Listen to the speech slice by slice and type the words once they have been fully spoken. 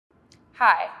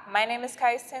Hi, my name is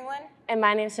Kais Tinglin. And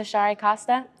my name is Sashari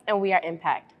Costa, and we are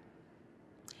Impact.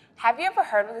 Have you ever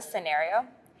heard of this scenario?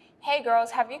 Hey girls,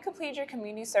 have you completed your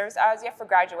community service hours yet for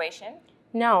graduation?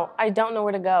 No, I don't know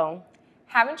where to go.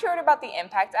 Haven't you heard about the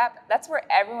Impact app? That's where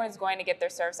everyone is going to get their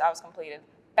service hours completed.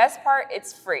 Best part,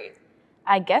 it's free.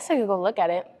 I guess I could go look at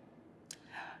it.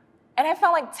 And I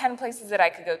found like 10 places that I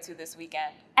could go to this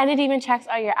weekend. And it even tracks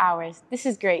all your hours. This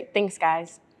is great. Thanks,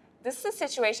 guys. This is a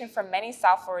situation for many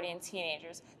South Floridian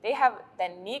teenagers. They have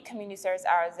that need community service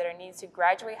hours that are needed to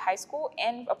graduate high school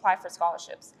and apply for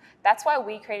scholarships. That's why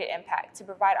we created Impact, to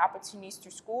provide opportunities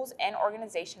through schools and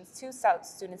organizations to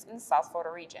students in the South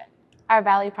Florida region. Our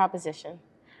value proposition.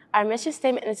 Our mission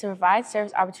statement is to provide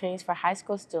service opportunities for high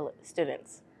school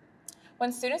students.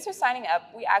 When students are signing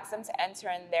up, we ask them to enter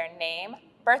in their name,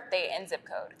 birthday, and zip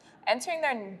code. Entering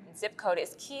their zip code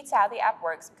is key to how the app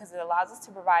works because it allows us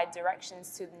to provide directions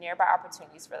to the nearby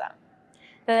opportunities for them.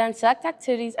 They then select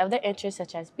activities of their interest,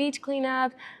 such as beach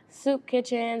cleanup, soup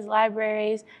kitchens,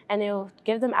 libraries, and it will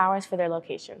give them hours for their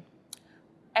location.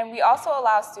 And we also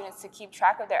allow students to keep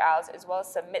track of their hours as well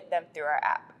as submit them through our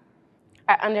app.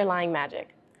 Our underlying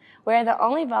magic. We are the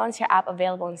only volunteer app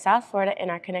available in South Florida and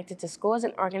are connected to schools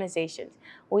and organizations.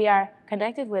 We are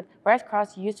connected with Red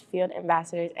Cross Youth Field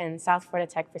Ambassadors and South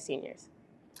Florida Tech for Seniors.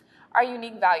 Our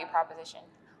unique value proposition.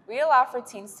 We allow for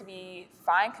teens to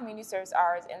find community service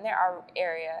hours in their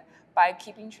area by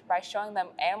showing them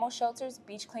animal shelters,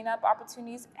 beach cleanup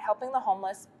opportunities, helping the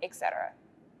homeless, etc.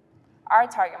 Our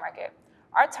target market.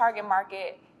 Our target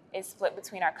market is split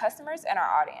between our customers and our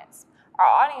audience. Our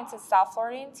audience is South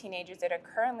Floridian teenagers that are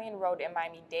currently enrolled in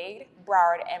Miami-Dade,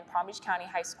 Broward, and Palm Beach County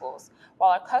high schools,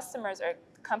 while our customers are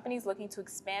companies looking to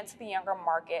expand to the younger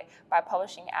market by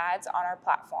publishing ads on our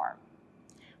platform.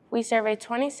 We surveyed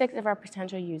 26 of our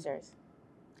potential users.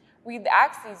 We've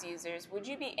asked these users, would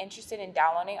you be interested in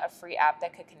downloading a free app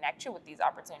that could connect you with these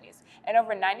opportunities? And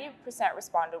over 90%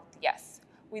 responded with yes.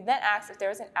 We then asked if there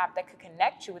was an app that could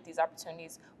connect you with these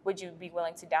opportunities, would you be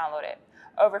willing to download it?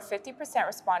 Over 50%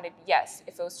 responded yes,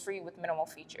 if it was free with minimal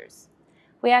features.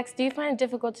 We asked, do you find it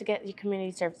difficult to get your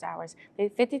community service hours?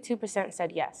 52%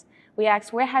 said yes. We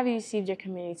asked, where have you received your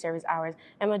community service hours?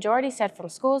 And majority said from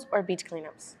schools or beach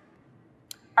cleanups.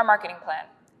 Our marketing plan.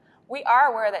 We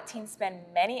are aware that teens spend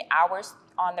many hours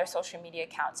on their social media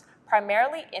accounts,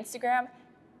 primarily Instagram,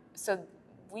 so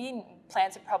we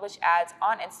plan to publish ads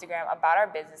on Instagram about our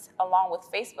business along with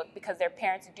Facebook because their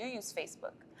parents do use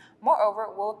Facebook. Moreover,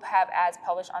 we'll have ads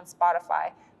published on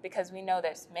Spotify because we know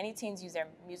that many teens use their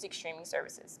music streaming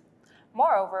services.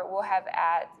 Moreover, we'll have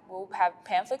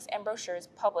pamphlets and brochures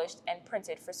published and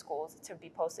printed for schools to be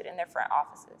posted in their front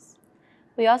offices.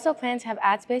 We also plan to have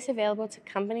ad space available to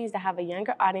companies that have a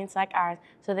younger audience like ours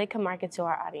so they can market to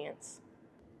our audience.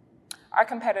 Our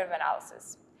competitive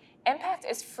analysis. Impact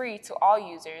is free to all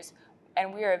users,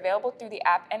 and we are available through the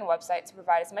app and website to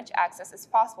provide as much access as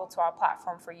possible to our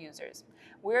platform for users.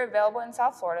 We are available in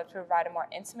South Florida to provide a more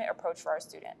intimate approach for our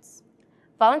students.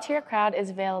 Volunteer Crowd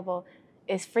is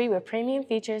free with premium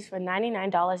features for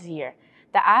 $99 a year.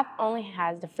 The app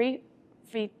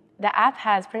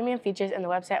has premium features and the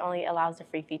website only allows the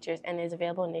free features and is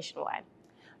available nationwide.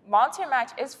 Volunteer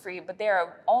Match is free, but they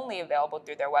are only available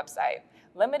through their website,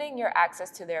 limiting your access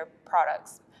to their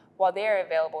products, while they are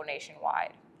available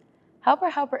nationwide.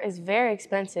 Helper is very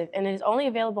expensive and it is only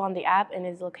available on the app and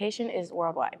its location is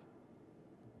worldwide.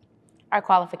 Our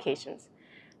qualifications.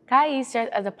 Kai serves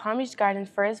as the Palm Beach Gardens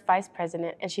first vice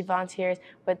president and she volunteers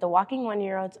with the Walking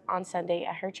 1-Year-Olds on Sunday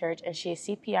at her church and she is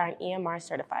CPR and EMR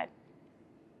certified.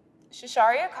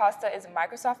 Shasharia Costa is a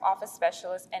Microsoft Office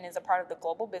specialist and is a part of the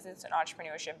Global Business and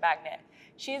Entrepreneurship Magnet.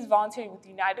 She is volunteering with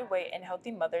United Way and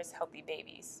Healthy Mothers, Healthy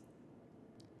Babies.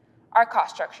 Our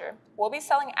cost structure. We'll be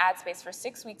selling ad space for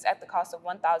 6 weeks at the cost of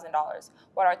 $1,000,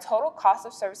 with our total cost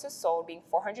of services sold being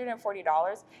 $440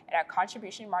 and our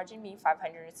contribution margin being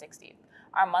 $560.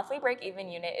 Our monthly break-even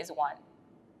unit is 1.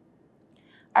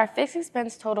 Our fixed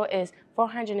expense total is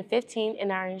 $415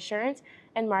 and our insurance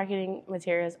and marketing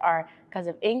materials are because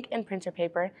of ink and printer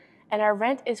paper, and our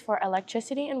rent is for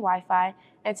electricity and Wi-Fi,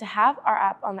 and to have our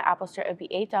app on the Apple Store, it would be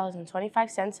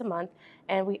 $8.25 a month,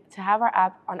 and to have our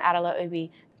app on Adelo, it would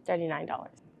be $39.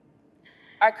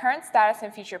 Our current status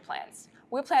and future plans.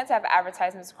 We plan to have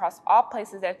advertisements across all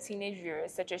places that have teenage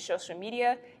viewers, such as social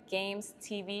media, games,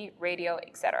 TV, radio,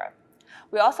 etc.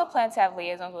 We also plan to have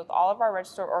liaisons with all of our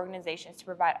registered organizations to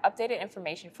provide updated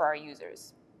information for our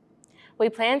users. We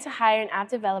plan to hire an app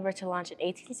developer to launch an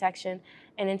 18 section,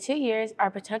 and in 2 years,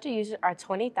 our potential users are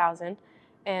 20,000,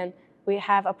 and we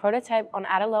have a prototype on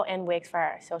Adelo and Wix for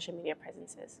our social media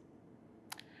presences.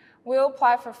 We'll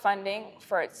apply for funding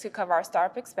to cover our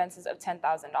startup expenses of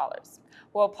 $10,000.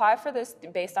 We'll apply for this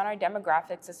based on our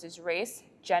demographics such as race,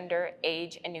 gender,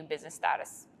 age, and new business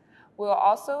status. We'll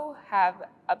also have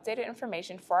updated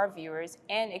information for our viewers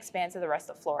and expand to the rest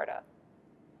of Florida.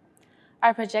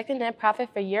 Our projected net profit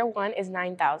for year 1 is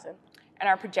 $9,000. And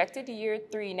our projected year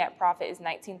 3 net profit is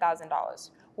 $19,000.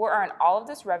 We'll earn all of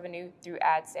this revenue through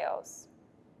ad sales.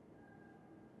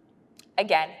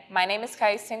 Again, my name is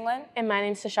Kais Tinglin. And my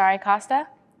name is Tashari Costa,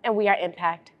 and we are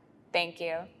Impact. Thank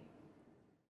you.